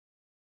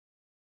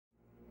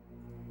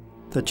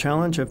The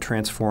challenge of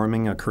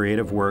transforming a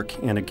creative work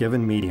in a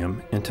given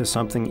medium into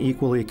something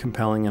equally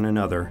compelling in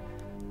another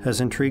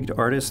has intrigued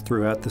artists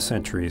throughout the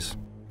centuries.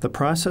 The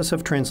process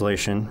of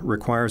translation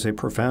requires a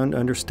profound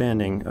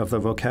understanding of the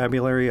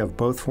vocabulary of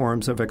both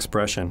forms of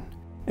expression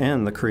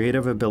and the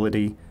creative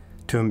ability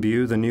to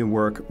imbue the new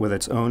work with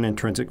its own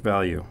intrinsic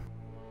value.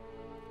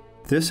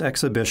 This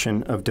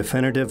exhibition of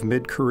definitive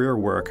mid-career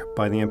work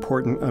by the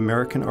important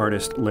American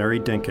artist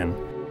Larry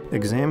Dinkin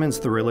examines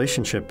the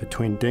relationship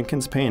between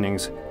Dinkin's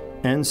paintings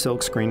and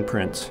silkscreen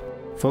prints,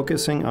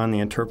 focusing on the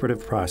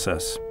interpretive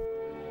process.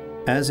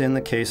 As in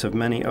the case of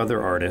many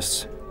other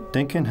artists,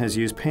 Dinkin has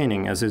used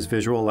painting as his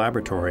visual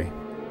laboratory.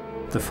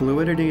 The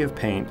fluidity of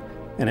paint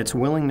and its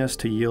willingness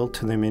to yield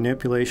to the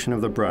manipulation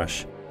of the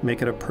brush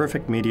make it a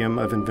perfect medium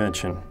of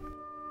invention.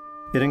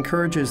 It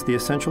encourages the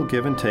essential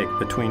give and take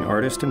between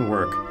artist and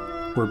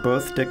work, where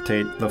both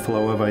dictate the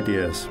flow of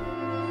ideas.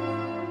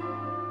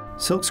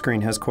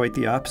 Silkscreen has quite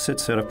the opposite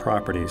set of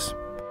properties.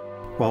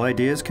 While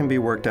ideas can be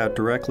worked out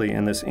directly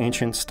in this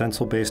ancient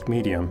stencil-based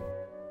medium,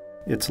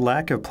 its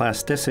lack of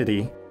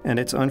plasticity and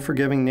its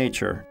unforgiving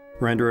nature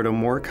render it a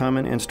more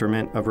common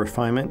instrument of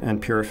refinement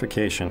and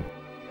purification.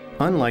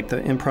 Unlike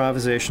the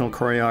improvisational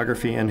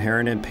choreography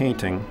inherent in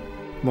painting,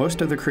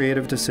 most of the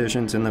creative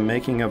decisions in the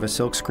making of a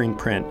silkscreen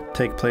print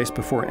take place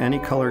before any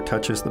color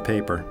touches the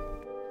paper.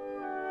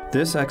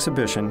 This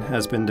exhibition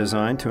has been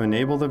designed to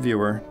enable the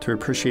viewer to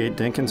appreciate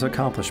Dinkin's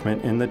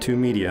accomplishment in the two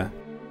media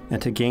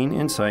and to gain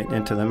insight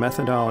into the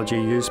methodology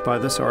used by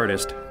this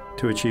artist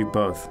to achieve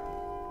both.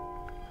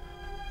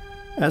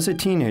 As a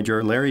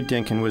teenager, Larry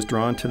Dinkin was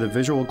drawn to the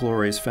visual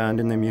glories found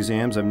in the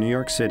museums of New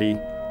York City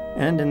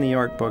and in the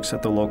art books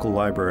at the local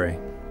library.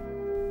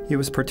 He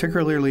was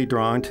particularly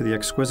drawn to the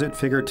exquisite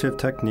figurative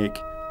technique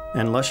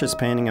and luscious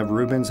painting of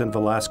Rubens and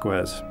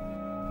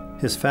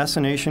Velázquez. His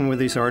fascination with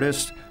these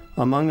artists,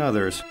 among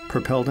others,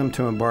 propelled him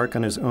to embark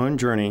on his own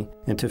journey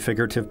into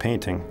figurative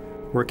painting,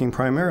 working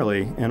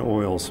primarily in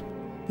oils.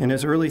 In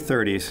his early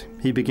 30s,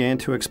 he began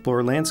to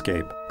explore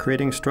landscape,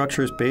 creating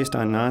structures based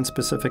on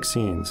non-specific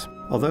scenes.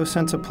 Although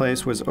sense of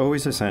place was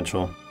always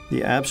essential,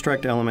 the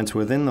abstract elements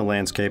within the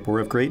landscape were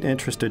of great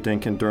interest to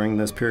Dinkin during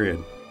this period.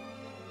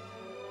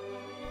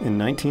 In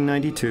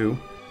 1992,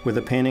 with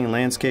the painting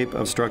Landscape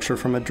of Structure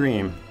from a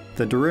Dream,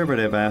 the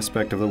derivative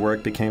aspect of the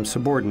work became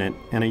subordinate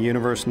in a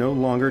universe no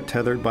longer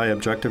tethered by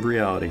objective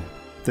reality.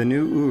 The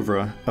new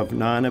oeuvre of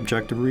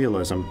non-objective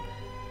realism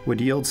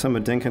would yield some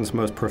of Dinkin's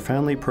most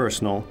profoundly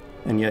personal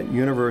and yet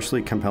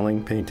universally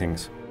compelling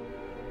paintings.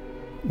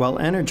 While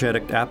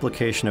energetic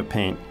application of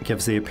paint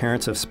gives the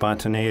appearance of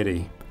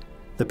spontaneity,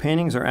 the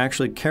paintings are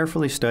actually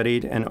carefully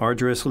studied and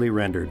arduously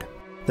rendered.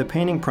 The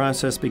painting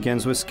process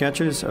begins with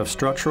sketches of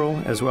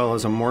structural as well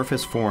as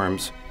amorphous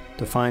forms,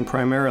 defined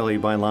primarily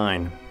by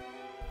line.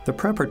 The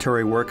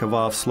preparatory work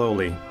evolves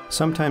slowly.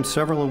 Sometimes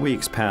several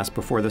weeks pass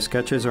before the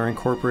sketches are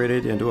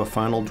incorporated into a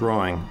final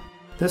drawing.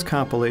 This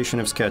compilation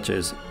of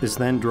sketches is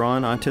then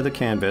drawn onto the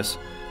canvas,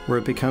 where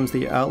it becomes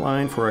the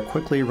outline for a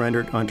quickly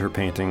rendered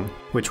underpainting,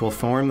 which will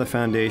form the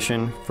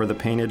foundation for the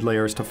painted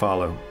layers to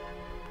follow.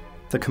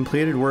 The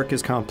completed work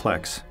is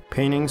complex,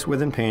 paintings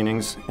within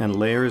paintings and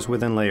layers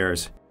within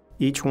layers,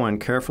 each one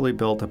carefully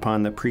built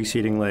upon the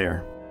preceding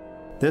layer.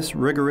 This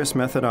rigorous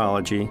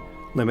methodology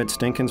limits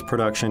Dinkin's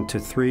production to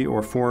 3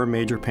 or 4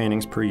 major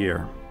paintings per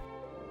year.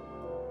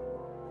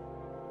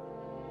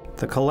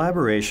 The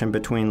collaboration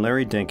between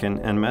Larry Dinkin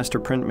and master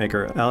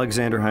printmaker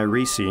Alexander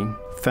Hirisi,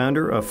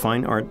 founder of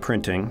fine art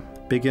printing,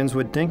 begins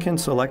with Dinkin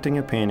selecting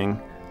a painting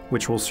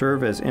which will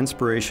serve as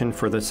inspiration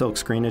for the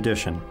silkscreen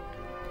edition.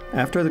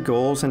 After the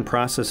goals and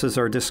processes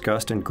are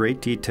discussed in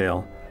great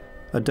detail,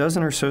 a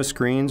dozen or so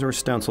screens or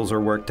stencils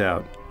are worked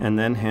out and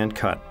then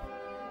hand-cut.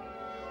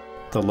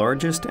 The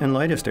largest and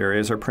lightest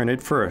areas are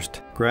printed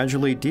first.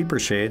 Gradually, deeper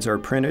shades are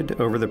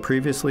printed over the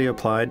previously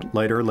applied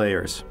lighter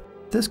layers.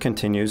 This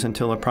continues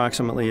until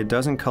approximately a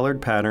dozen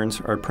colored patterns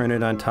are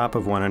printed on top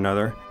of one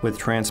another with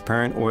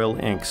transparent oil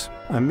inks.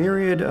 A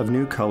myriad of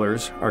new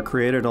colors are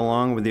created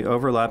along with the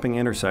overlapping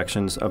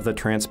intersections of the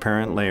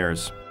transparent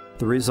layers.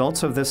 The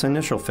results of this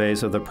initial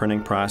phase of the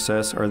printing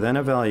process are then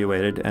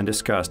evaluated and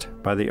discussed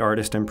by the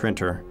artist and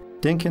printer.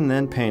 Dinkin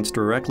then paints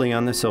directly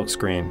on the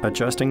silkscreen,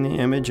 adjusting the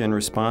image in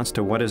response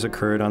to what has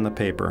occurred on the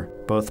paper,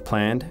 both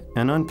planned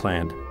and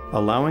unplanned.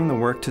 Allowing the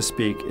work to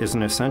speak is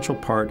an essential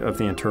part of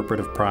the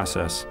interpretive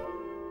process.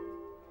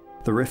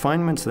 The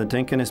refinements that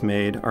Dinkin has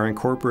made are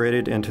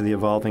incorporated into the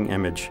evolving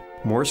image.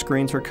 More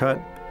screens are cut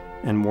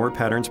and more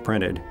patterns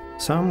printed,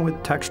 some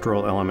with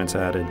textural elements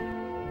added.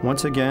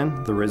 Once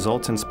again, the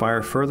results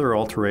inspire further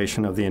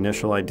alteration of the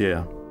initial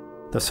idea.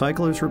 The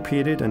cycle is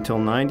repeated until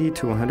 90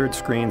 to 100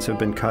 screens have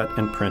been cut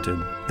and printed.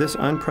 This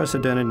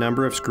unprecedented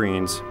number of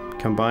screens,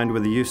 combined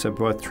with the use of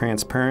both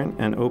transparent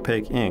and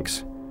opaque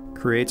inks,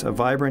 creates a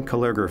vibrant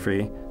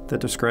calligraphy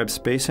that describes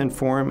space and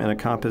form in a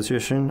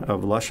composition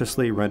of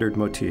lusciously rendered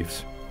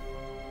motifs.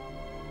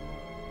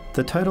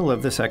 The title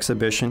of this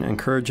exhibition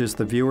encourages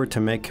the viewer to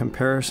make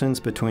comparisons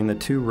between the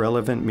two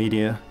relevant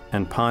media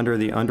and ponder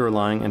the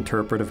underlying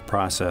interpretive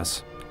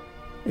process.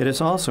 It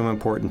is also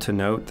important to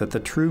note that the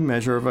true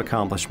measure of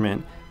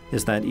accomplishment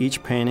is that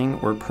each painting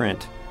or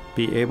print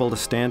be able to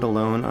stand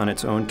alone on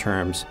its own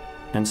terms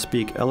and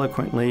speak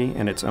eloquently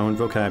in its own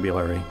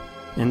vocabulary.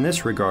 In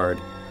this regard,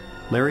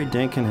 Larry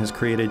Dinkin has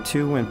created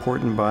two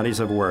important bodies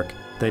of work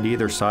that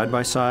either side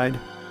by side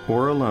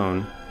or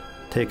alone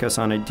take us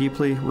on a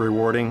deeply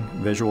rewarding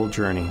visual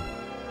journey.